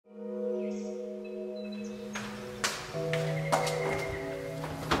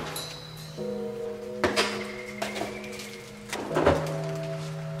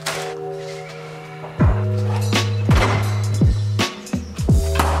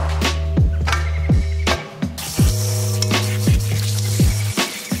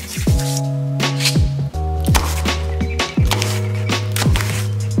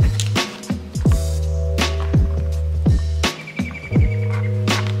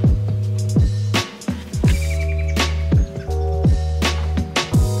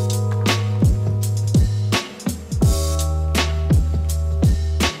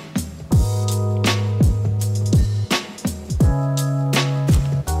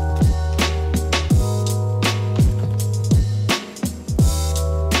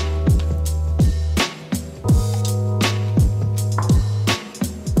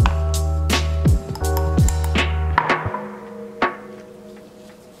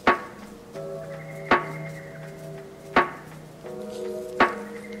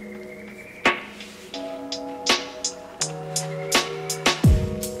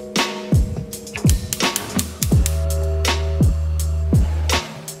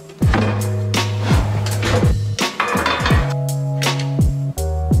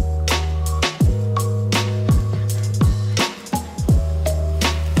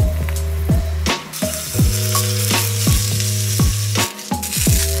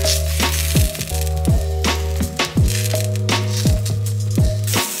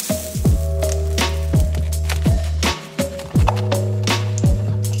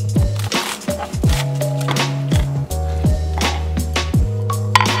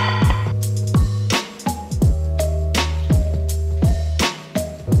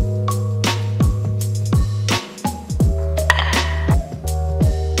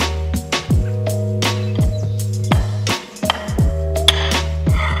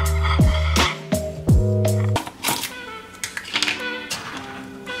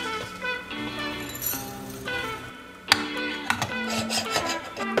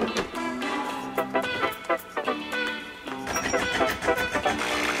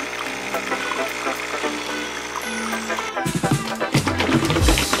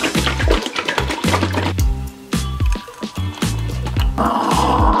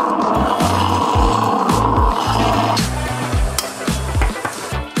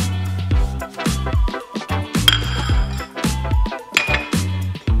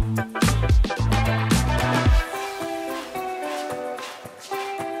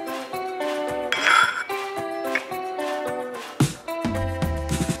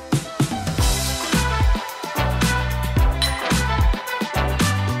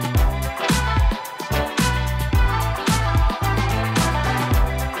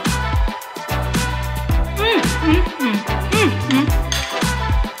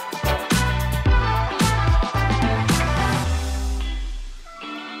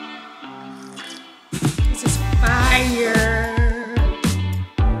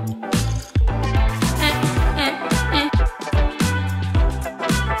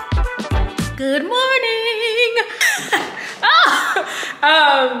Good morning.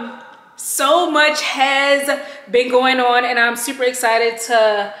 So much has been going on and I'm super excited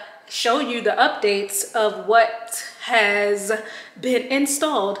to show you the updates of what has been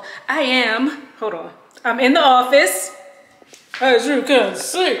installed. I'm in the office, as you can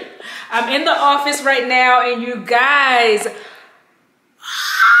see. I'm in the office right now and you guys,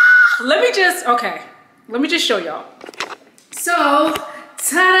 let me just show y'all. So,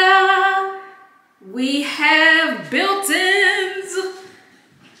 ta-da! We have built-ins.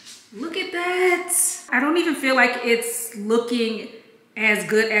 Look at that. I don't even feel like it's looking as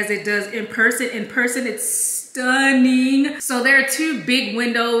good as it does in person. In person, it's stunning. So there are two big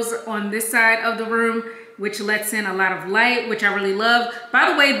windows on this side of the room, which lets in a lot of light, which I really love. By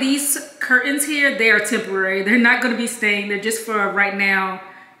the way, these curtains here, they are temporary. They're not gonna be staying. They're just for right now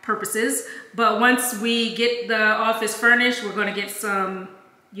purposes. But once we get the office furnished, we're gonna get some,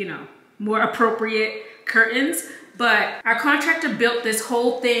 you know, more appropriate curtains. But our contractor built this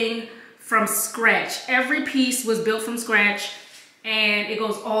whole thing from scratch. Every piece was built from scratch and it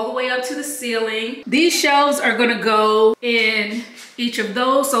goes all the way up to the ceiling. These shelves are gonna go in each of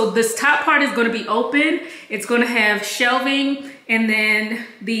those. So this top part is gonna be open. It's gonna have shelving, and then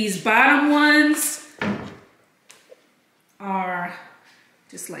these bottom ones are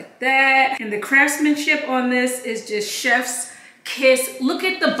just like that. And the craftsmanship on this is just chef's kiss. Look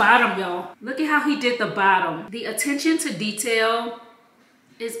at the bottom, y'all. Look at how he did the bottom. The attention to detail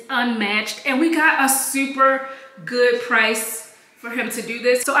is unmatched, and we got a super good price for him to do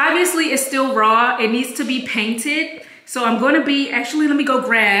this. So obviously it's still raw. It needs to be painted. So I'm going to be, actually, let me go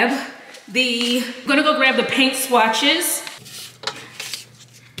grab the paint swatches.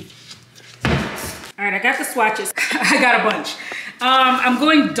 All right, I got the swatches. I got a bunch. I'm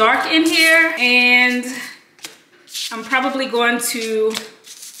going dark in here, and I'm probably going to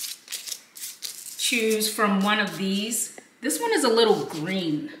choose from one of these. This one is a little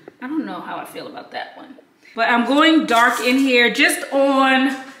green. I don't know how I feel about that one. But I'm going dark in here just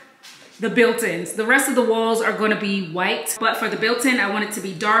on the built-ins. The rest of the walls are gonna be white, but for the built-in, I want it to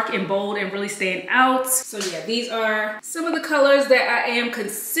be dark and bold and really stand out. So yeah, these are some of the colors that I am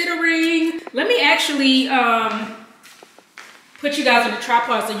considering. Let me actually put you guys on a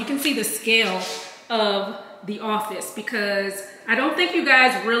tripod so you can see the scale of the office, because I don't think you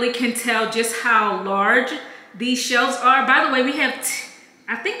guys really can tell just how large these shelves are. By the way, we have,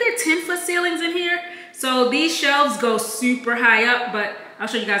 I think they're 10-foot ceilings in here. So these shelves go super high up, but I'll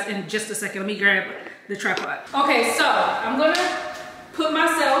show you guys in just a second. Let me grab the tripod. Okay, so I'm gonna put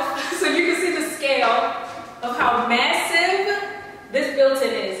myself so you can see the scale of how massive this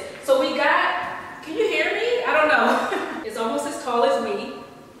built-in is. So we got, can you hear me? I don't know. It's almost as tall as me.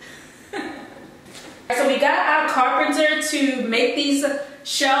 So we got our carpenter to make these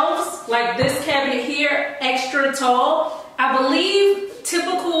shelves, like this cabinet here, extra tall. I believe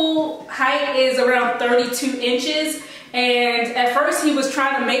typical height is around 32 inches. And at first he was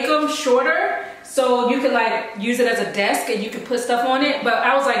trying to make them shorter so you could like use it as a desk and you could put stuff on it. But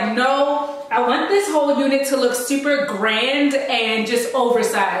I was like, no, I want this whole unit to look super grand and just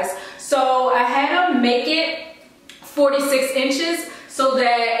oversized. So I had him make it 46 inches. So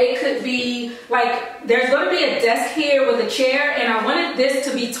that it could be like, there's gonna be a desk here with a chair, and I wanted this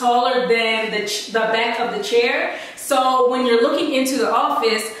to be taller than the back of the chair. So when you're looking into the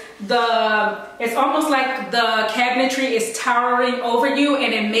office, it's almost like the cabinetry is towering over you,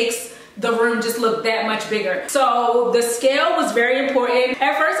 and it makes the room just look that much bigger. So the scale was very important.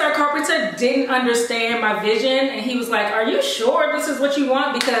 At first our carpenter didn't understand my vision, and he was like, are you sure this is what you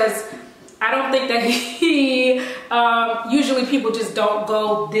want? Because I don't think that usually people just don't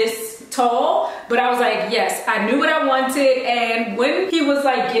go this tall, but I was like, yes, I knew what I wanted. And when he was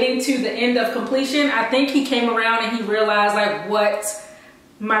like getting to the end of completion, I think he came around and he realized like what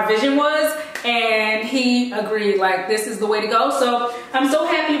my vision was, and he agreed, like, this is the way to go. So I'm so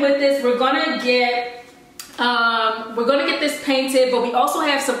happy with this. We're gonna get this painted, but we also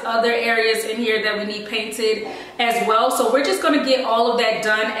have some other areas in here that we need painted as well. So we're just gonna get all of that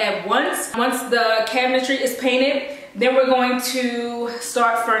done at once. Once the cabinetry is painted, then we're going to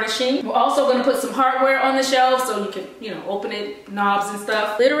start furnishing. We're also gonna put some hardware on the shelves so you can, you know, open it, knobs and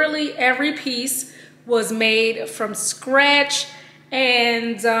stuff. Literally every piece was made from scratch.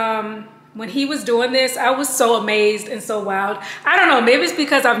 And when he was doing this, I was so amazed and so wild. I don't know, maybe it's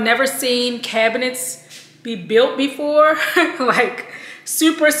because I've never seen cabinets be built before, like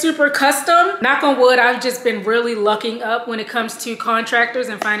super custom. Knock on wood, I've just been really lucking up when it comes to contractors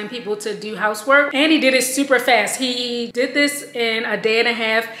and finding people to do housework. And he did it super fast. He did this in a day and a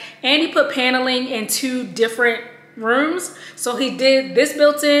half, and he put paneling in 2 different rooms. So he did this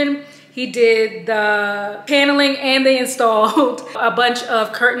built-in, He did the paneling and they installed a bunch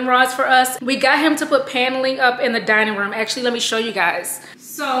of curtain rods for us. We got him to put paneling up in the dining room. Actually, let me show you guys.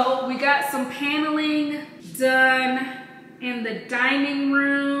 So we got some paneling done in the dining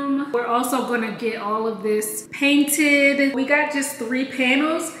room. We're also gonna get all of this painted. We got just 3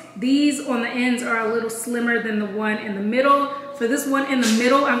 panels. These on the ends are a little slimmer than the one in the middle. For this one in the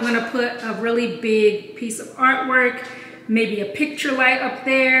middle, I'm gonna put a really big piece of artwork, maybe a picture light up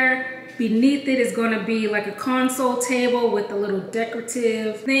there. Beneath it is gonna be like a console table with the little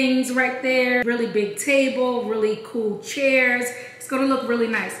decorative things right there. Really big table, really cool chairs. It's gonna look really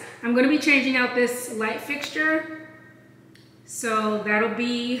nice. I'm gonna be changing out this light fixture. So that'll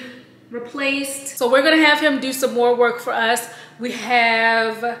be replaced. So we're gonna have him do some more work for us.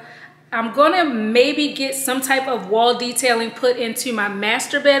 I'm gonna maybe get some type of wall detailing put into my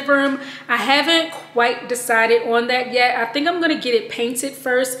master bedroom. I haven't quite decided on that yet. I think I'm gonna get it painted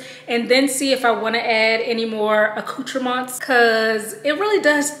first and then see if I wanna add any more accoutrements, cause it really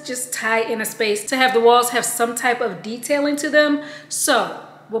does just tie in a space to have the walls have some type of detailing to them. So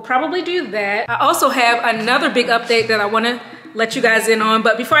we'll probably do that. I also have another big update that I wanna let you guys in on,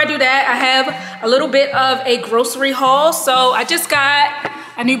 but before I do that, I have a little bit of a grocery haul. So I just got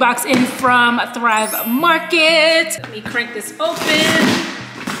a new box in from Thrive Market. Let me crank this open.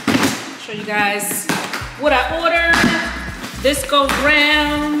 Show you guys what I ordered. This goes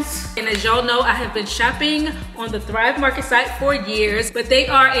round. And as y'all know, I have been shopping on the Thrive Market site for years, but they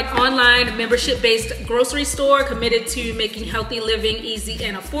are an online membership-based grocery store committed to making healthy living easy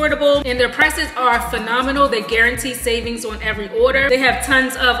and affordable. And their prices are phenomenal. They guarantee savings on every order. They have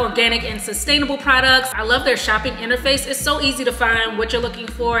tons of organic and sustainable products. I love their shopping interface. It's so easy to find what you're looking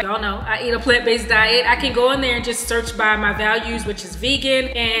for. Y'all know I eat a plant-based diet. I can go in there and just search by my values, which is vegan,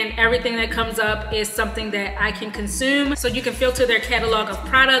 and everything that comes up is something that I can consume. So you can filter their catalog of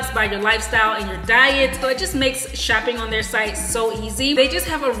products by your lifestyle and your diet. So it just makes shopping on their site so easy. They just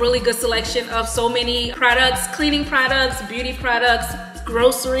have a really good selection of so many products, cleaning products, beauty products,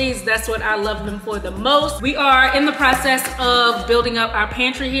 groceries. That's what I love them for the most. We are in the process of building up our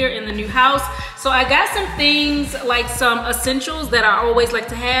pantry here in the new house. So I got some things like some essentials that I always like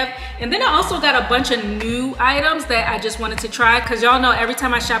to have. And then I also got a bunch of new items that I just wanted to try, because y'all know every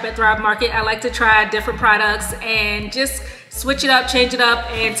time I shop at Thrive Market, I like to try different products and just switch it up, change it up,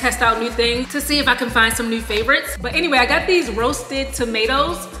 and test out new things to see if I can find some new favorites. But anyway, I got these roasted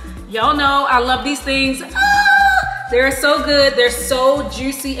tomatoes. Y'all know I love these things. They're so good. They're so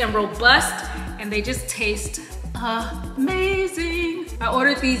juicy and robust, and they just taste amazing. I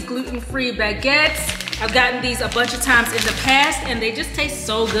ordered these gluten-free baguettes. I've gotten these a bunch of times in the past, and they just taste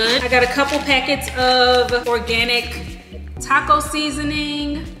so good. I got a couple packets of organic taco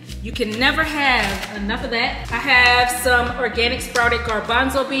seasoning. You can never have enough of that. I have some organic sprouted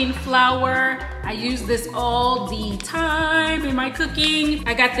garbanzo bean flour. I use this all the time in my cooking.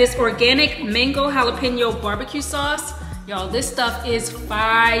 I got this organic mango jalapeno barbecue sauce. Y'all, this stuff is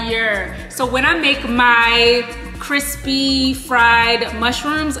fire. So when I make my crispy fried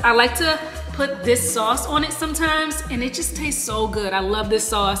mushrooms, I like to put this sauce on it sometimes, and it just tastes so good. I love this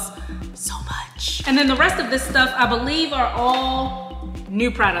sauce so much. And then the rest of this stuff, I believe, are all new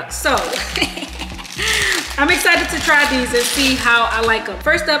products. So I'm excited to try these and see how I like them.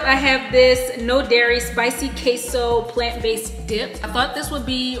 First up, I have this no dairy spicy queso plant-based dip. I thought this would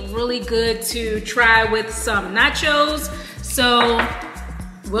be really good to try with some nachos. So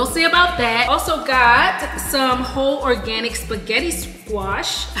we'll see about that. Also got some whole organic spaghetti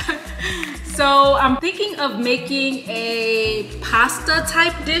squash. So I'm thinking of making a pasta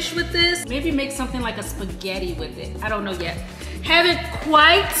type dish with this. Maybe make something like a spaghetti with it. I don't know yet. Haven't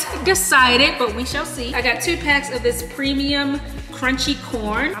quite decided, but we shall see. I got 2 packs of this premium crunchy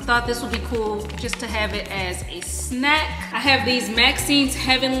corn. I thought this would be cool just to have it as a snack. I have these Maxine's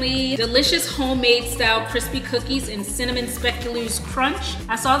Heavenly delicious homemade style crispy cookies in cinnamon speculoos crunch.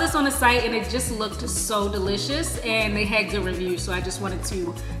 I saw this on the site and it just looked so delicious, and they had good reviews, so I just wanted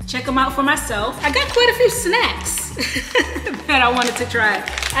to check them out for myself. I got quite a few snacks that I wanted to try.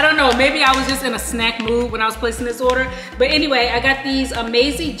 I don't know, maybe I was just in a snack mood when I was placing this order. But anyway, I got these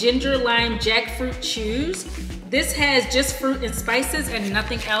amazing ginger lime jackfruit chews. This has just fruit and spices and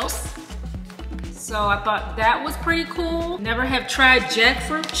nothing else. So I thought that was pretty cool. Never have tried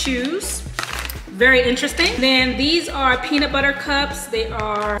jackfruit chews. Very interesting. Then these are peanut butter cups. They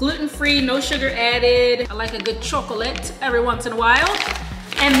are gluten-free, no sugar added. I like a good chocolate every once in a while.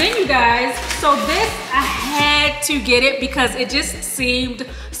 And then you guys, so this, I had to get it because it just seemed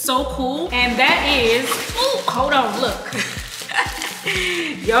so cool. And that is, ooh, hold on, look.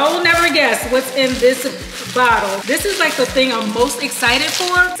 Y'all will never guess what's in this bottle. This is like the thing I'm most excited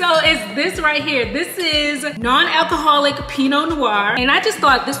for. So it's this right here. This is non-alcoholic Pinot Noir. And I just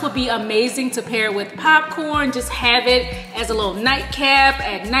thought this would be amazing to pair with popcorn. Just have it as a little nightcap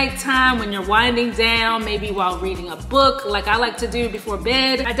at nighttime when you're winding down, maybe while reading a book like I like to do before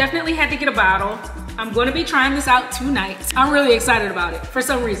bed. I definitely had to get a bottle. I'm gonna be trying this out tonight. I'm really excited about it for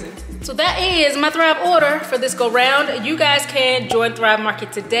some reason. So that is my Thrive order for this go round. You guys can join Thrive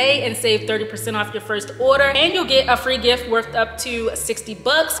Market today and save 30% off your first order, and you'll get a free gift worth up to 60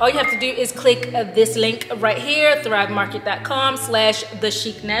 bucks. All you have to do is click this link right here,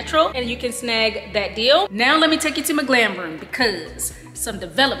 thrivemarket.com/TheChicNatural, and you can snag that deal. Now let me take you to my glam room because some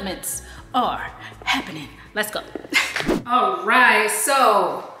developments are happening. Let's go. All right,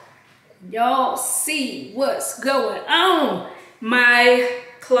 so y'all see what's going on. My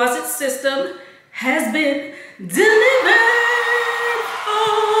closet system has been delivered.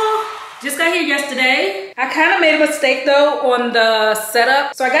 Oh, just got here yesterday. I kind of made a mistake though on the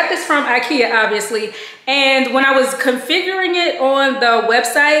setup. So I got this from IKEA, obviously. And when I was configuring it on the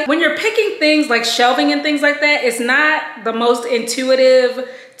website, when you're picking things like shelving and things like that, it's not the most intuitive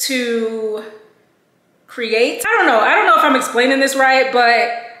to create. I don't know if I'm explaining this right,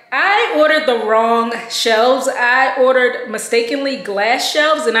 but I ordered the wrong shelves. I ordered mistakenly glass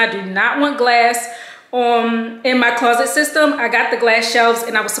shelves, and I do not want glass in my closet system. I got the glass shelves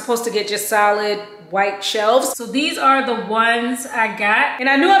and I was supposed to get just solid white shelves. So these are the ones I got. And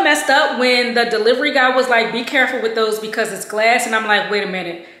I knew I messed up when the delivery guy was like, be careful with those because it's glass. And I'm like, wait a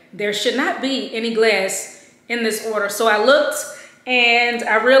minute, there should not be any glass in this order. So I looked and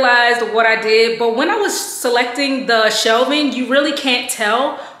I realized what I did. But when I was selecting the shelving, you really can't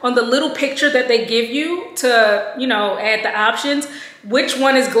tell on the little picture that they give you to, you know, add the options, which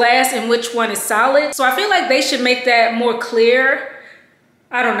one is glass and which one is solid. So I feel like they should make that more clear.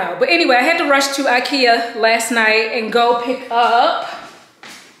 I don't know. But anyway, I had to rush to IKEA last night and go pick up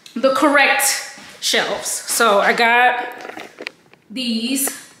the correct shelves. So I got these,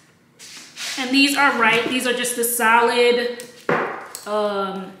 and these are right. These are just the solid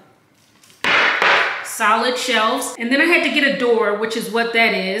shelves. And then I had to get a door, which is what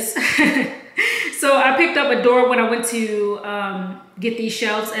that is. So I picked up a door when I went to get these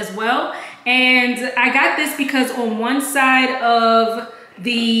shelves as well. And I got this because on one side of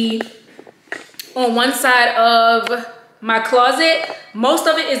my closet, most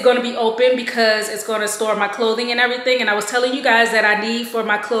of it is going to be open because it's going to store my clothing and everything. And I was telling you guys that I need for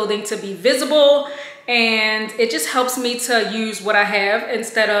my clothing to be visible, and it just helps me to use what I have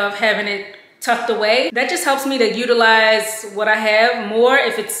instead of having it tucked away. That just helps me to utilize what I have more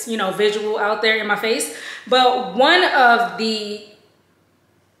if it's, you know, visual out there in my face. But one of the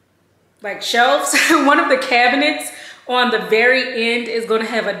like shelves, one of the cabinets on the very end is going to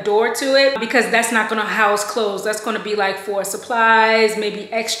have a door to it because that's not going to house clothes. That's going to be like for supplies, maybe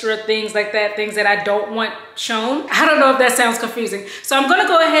extra things like that, things that I don't want shown. I don't know if that sounds confusing. So I'm going to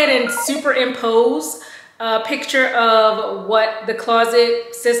go ahead and superimpose a picture of what the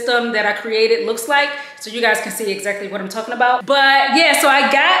closet system that I created looks like so you guys can see exactly what I'm talking about. But yeah, so I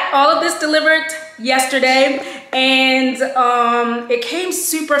got all of this delivered yesterday, and it came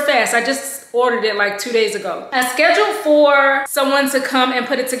super fast. I just ordered it like 2 days ago. I scheduled for someone to come and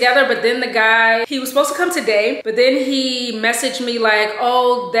put it together, but then the guy, he was supposed to come today, but then he messaged me like,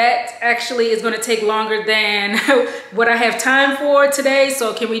 oh, that actually is gonna take longer than what I have time for today,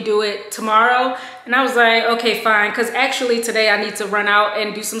 so can we do it tomorrow? And I was like, okay, fine, because actually today I need to run out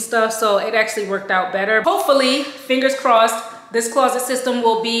and do some stuff, so it actually worked out better. Hopefully, fingers crossed, this closet system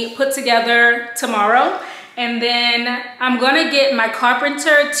will be put together tomorrow. And then I'm gonna get my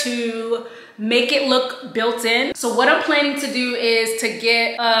carpenter to make it look built in. So what I'm planning to do is to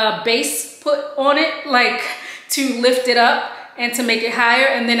get a base put on it, like to lift it up and to make it higher.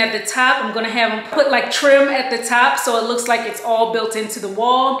 And then at the top, I'm gonna have them put like trim at the top so it looks like it's all built into the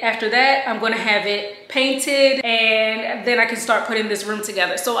wall. After that, I'm gonna have it painted, and then I can start putting this room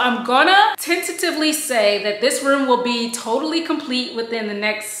together. So I'm gonna tentatively say that this room will be totally complete within the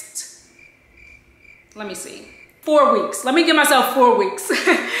next, let me see, 4 weeks. Let me give myself 4 weeks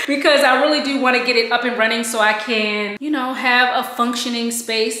because I really do want to get it up and running so I can, you know, have a functioning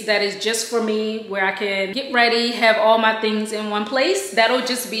space that is just for me, where I can get ready, have all my things in one place. That'll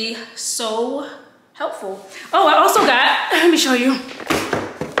just be so helpful. Oh, I also got, let me show you.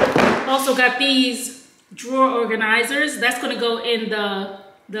 Also got these drawer organizers. That's gonna go in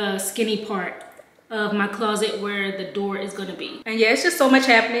the skinny part of my closet where the door is gonna be. And yeah, it's just so much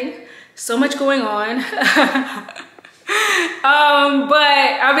happening. So much going on.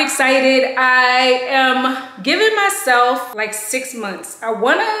 But I'm excited. I am giving myself like 6 months. I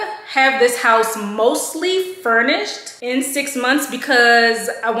want to have this house mostly furnished in 6 months because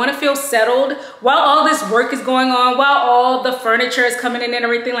I want to feel settled while all this work is going on, while all the furniture is coming in and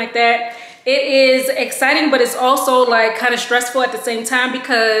everything like that. It is exciting, but it's also like kind of stressful at the same time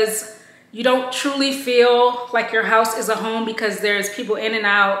because you don't truly feel like your house is a home because there's people in and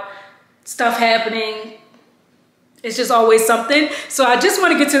out, stuff happening. It's just always something. So I just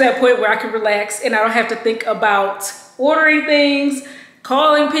want to get to that point where I can relax and I don't have to think about ordering things,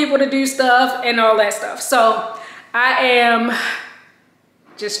 calling people to do stuff and all that stuff. So I am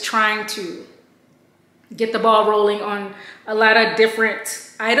just trying to get the ball rolling on a lot of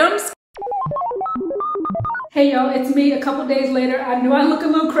different items. Hey y'all, it's me a couple days later. I know I look a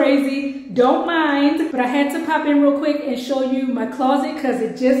little crazy, don't mind, but I had to pop in real quick and show you my closet because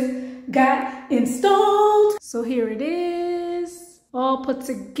it just got installed. So here it is, all put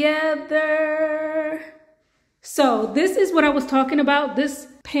together. So this is what I was talking about, this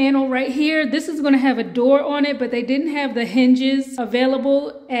panel right here. This is gonna have a door on it, but they didn't have the hinges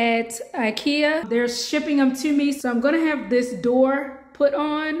available at IKEA. They're shipping them to me, so I'm gonna have this door put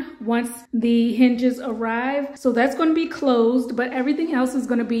on once the hinges arrive. So that's going to be closed, but everything else is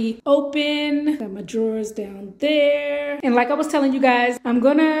going to be open. Got my drawers down there. And like I was telling you guys, I'm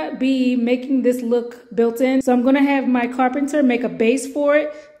going to be making this look built in. So I'm going to have my carpenter make a base for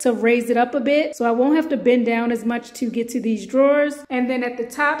it to raise it up a bit. So I won't have to bend down as much to get to these drawers. And then at the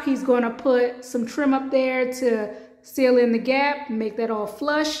top, he's going to put some trim up there to seal in the gap, make that all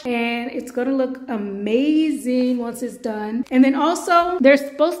flush, and it's gonna look amazing once it's done. And then also there's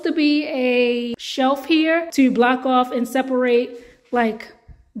supposed to be a shelf here to block off and separate like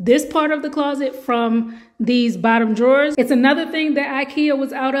this part of the closet from these bottom drawers. It's another thing that IKEA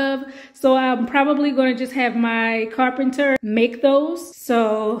was out of, so I'm probably going to just have my carpenter make those.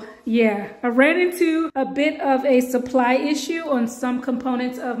 So yeah, I ran into a bit of a supply issue on some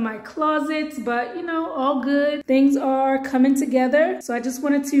components of my closets, but you know, all good. Things are coming together. So I just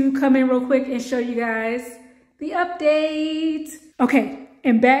wanted to come in real quick and show you guys the update. Okay,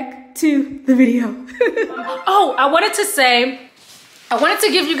 and back to the video. Oh, I wanted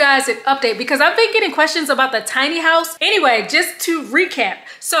to give you guys an update because I've been getting questions about the tiny house. Anyway, just to recap.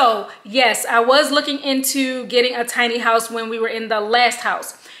 So yes, I was looking into getting a tiny house when we were in the last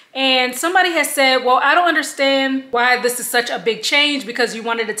house. And somebody has said, well, I don't understand why this is such a big change because you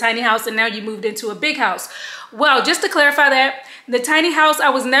wanted a tiny house and now you moved into a big house. Well, just to clarify that, the tiny house, I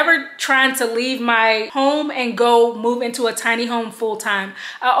was never trying to leave my home and go move into a tiny home full time.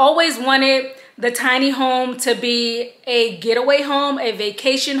 I always wanted the tiny home to be a getaway home, a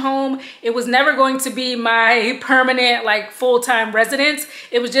vacation home. It was never going to be my permanent, like full-time residence.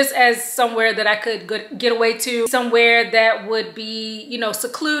 It was just as somewhere that I could get away to, somewhere that would be, you know,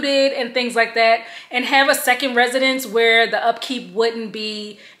 secluded and things like that, and have a second residence where the upkeep wouldn't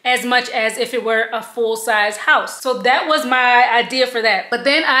be as much as if it were a full-size house. So that was my idea for that. But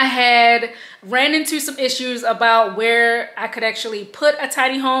then I had ran into some issues about where I could actually put a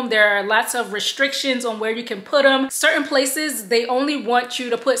tiny home. There are lots of restrictions on where you can put them. Certain places, they only want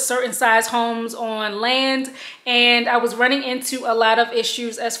you to put certain size homes on land. And I was running into a lot of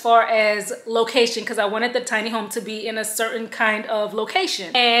issues as far as location because I wanted the tiny home to be in a certain kind of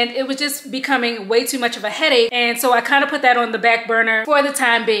location. And it was just becoming way too much of a headache. And so I kind of put that on the back burner for the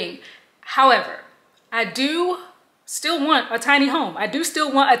time being. However, I do still want a tiny home. I do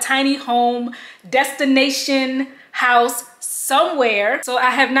still want a tiny home destination house somewhere. So I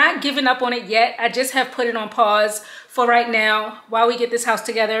have not given up on it yet. I just have put it on pause for right now while we get this house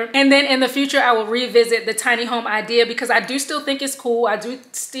together. And then in the future, I will revisit the tiny home idea because I do still think it's cool. I do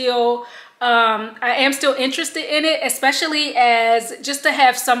still, I am still interested in it, especially as just to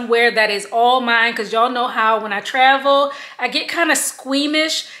have somewhere that is all mine. Cause y'all know how when I travel, I get kind of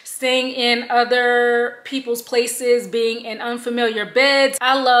squeamish staying in other people's places, being in unfamiliar beds.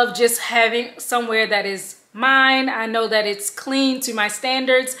 I love just having somewhere that is mine. I know that it's clean to my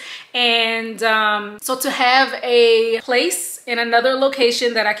standards. And so to have a place in another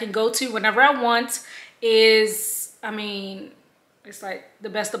location that I can go to whenever I want is, I mean, it's like the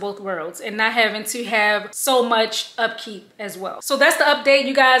best of both worlds and not having to have so much upkeep as well. So that's the update,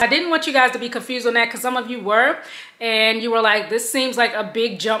 you guys. I didn't want you guys to be confused on that because some of you were, and you were like, this seems like a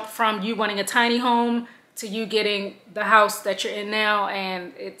big jump from you wanting a tiny home to you getting the house that you're in now,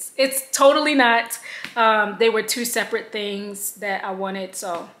 and it's totally not. They were two separate things that I wanted,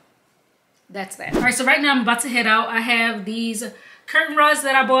 so that's that. All right, so right now I'm about to head out. I have these curtain rods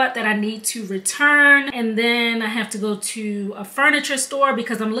that I bought that I need to return. And then I have to go to a furniture store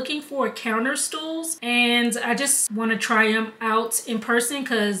because I'm looking for counter stools. And I just want to try them out in person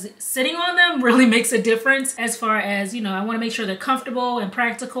because sitting on them really makes a difference as far as, you know, I want to make sure they're comfortable and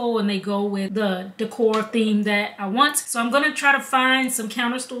practical and they go with the decor theme that I want. So I'm going to try to find some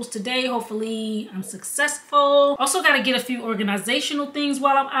counter stools today. Hopefully I'm successful. Also got to get a few organizational things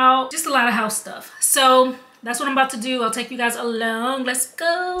while I'm out. Just a lot of house stuff. So that's what I'm about to do. I'll take you guys along. Let's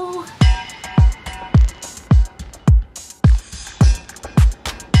go.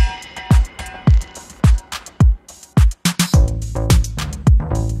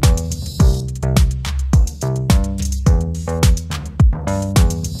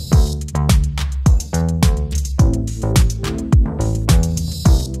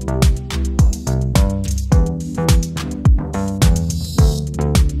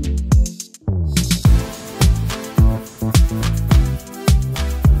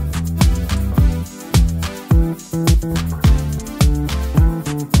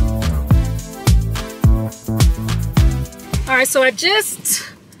 So I just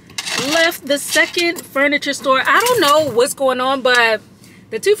left the second furniture store. I don't know what's going on, but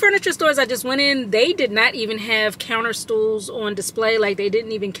the two furniture stores I just went in, they did not even have counter stools on display. Like they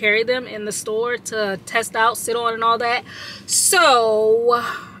didn't even carry them in the store to test out, sit on and all that. So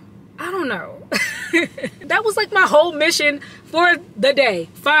I don't know. That was like my whole mission for the day.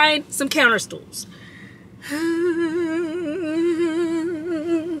 Find some counter stools.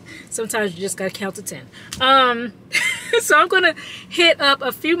 Sometimes you just gotta count to 10. So I'm gonna hit up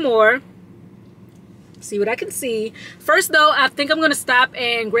a few more, see what I can see. First though, I think I'm gonna stop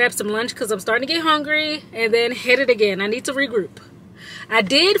and grab some lunch because I'm starting to get hungry, and then hit it again. I need to regroup. I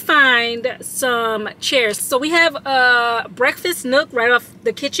did find some chairs. So we have a breakfast nook right off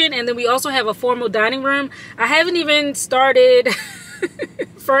the kitchen, and then we also have a formal dining room. I haven't even started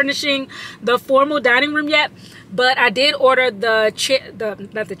furnishing the formal dining room yet, but I did order the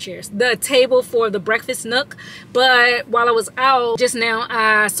table for the breakfast nook. But while I was out just now,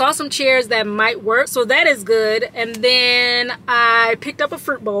 I saw some chairs that might work, so that is good. And then I picked up a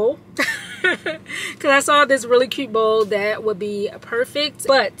fruit bowl because I saw this really cute bowl that would be perfect.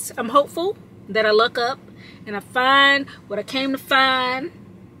 But I'm hopeful that I luck up and I find what I came to find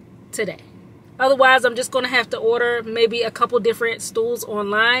today. Otherwise, I'm just going to have to order maybe a couple different stools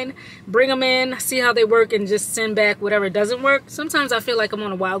online, bring them in, see how they work, and just send back whatever doesn't work. Sometimes I feel like I'm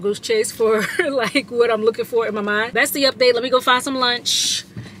on a wild goose chase for like what I'm looking for in my mind. That's the update. Let me go find some lunch,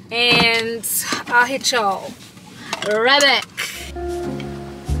 and I'll hit y'all right back.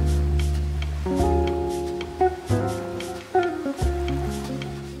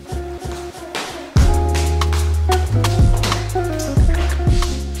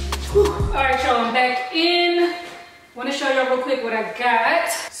 I'm back in. Want to show y'all real quick what I got.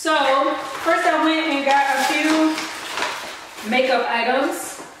 So first I went and got a few makeup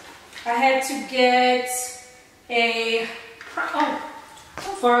items. I had to get a, oh,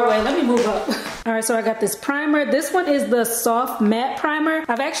 far away, let me move up. All right, so I got this primer. This one is the soft matte primer.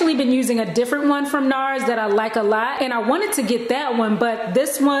 I've actually been using a different one from NARS that I like a lot, and I wanted to get that one, but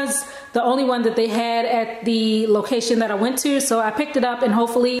this was the only one that they had at the location that I went to, so I picked it up and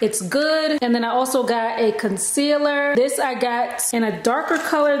hopefully it's good. And then I also got a concealer. This I got in a darker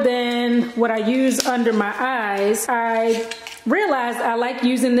color than what I use under my eyes. I realized I like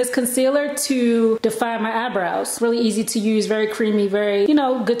using this concealer to define my eyebrows. Really easy to use, very creamy, very, you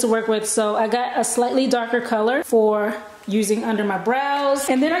know, good to work with. So I got a slightly darker color for using under my brows.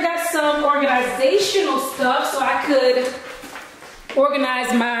 And then I got some organizational stuff so I could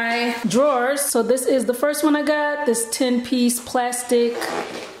organize my drawers. So this is the first one I got, this 10-piece plastic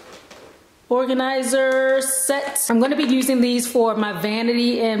organizer set. I'm going to be using these for my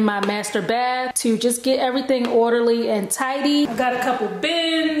vanity and my master bath to just get everything orderly and tidy. I got a couple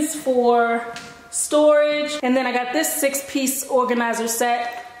bins for storage, and then I got this 6-piece organizer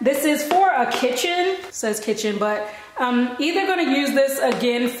set. This is for a kitchen, it says kitchen, but I'm either going to use this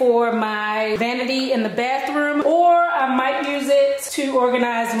again for my vanity in the bathroom, or I might use it to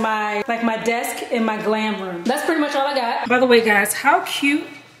organize my desk in my glam room. That's pretty much all I got. By the way, guys, how cute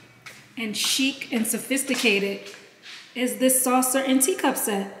and chic and sophisticated is this saucer and teacup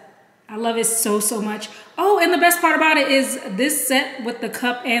set? I love it so, so much. Oh, and the best part about it is this set with the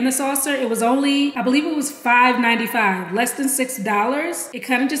cup and the saucer, it was only, I believe it was $5.95, less than $6. It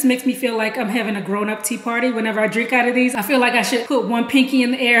kind of just makes me feel like I'm having a grown-up tea party whenever I drink out of these. I feel like I should put one pinky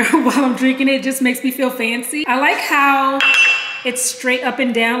in the air while I'm drinking it. It just makes me feel fancy. I like how it's straight up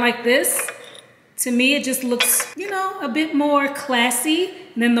and down like this. To me, it just looks, you know, a bit more classy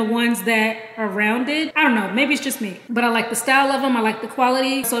than the ones that are rounded. I don't know, maybe it's just me, but I like the style of them. I like the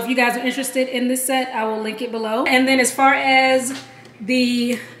quality. So if you guys are interested in this set, I will link it below. And then as far as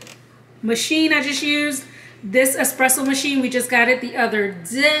the machine I just used, this espresso machine, we just got it the other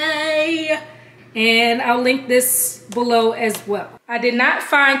day, and I'll link this below as well. I did not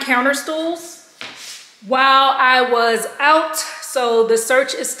find counter stools while I was out, so the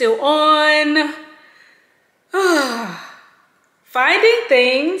search is still on. Finding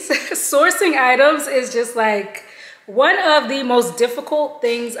things, sourcing items is just like one of the most difficult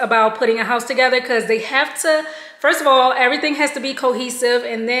things about putting a house together, because they have to, first of all, everything has to be cohesive,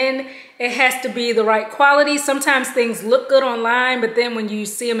 and then it has to be the right quality. Sometimes things look good online, but then when you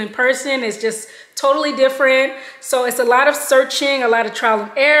see them in person, it's just totally different. So it's a lot of searching, a lot of trial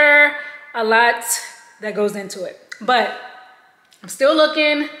and error, a lot that goes into it. But I'm still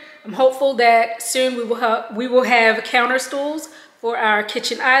looking. I'm hopeful that soon we will have counter stools for our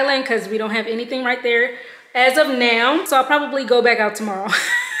kitchen island, because we don't have anything right there as of now. So I'll probably go back out tomorrow.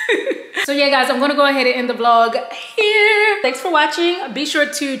 So yeah, guys, I'm gonna go ahead and end the vlog here. Thanks for watching. Be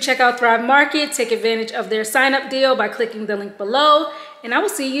sure to check out Thrive Market. Take advantage of their sign-up deal by clicking the link below. And I will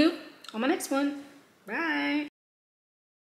see you on my next one. Bye.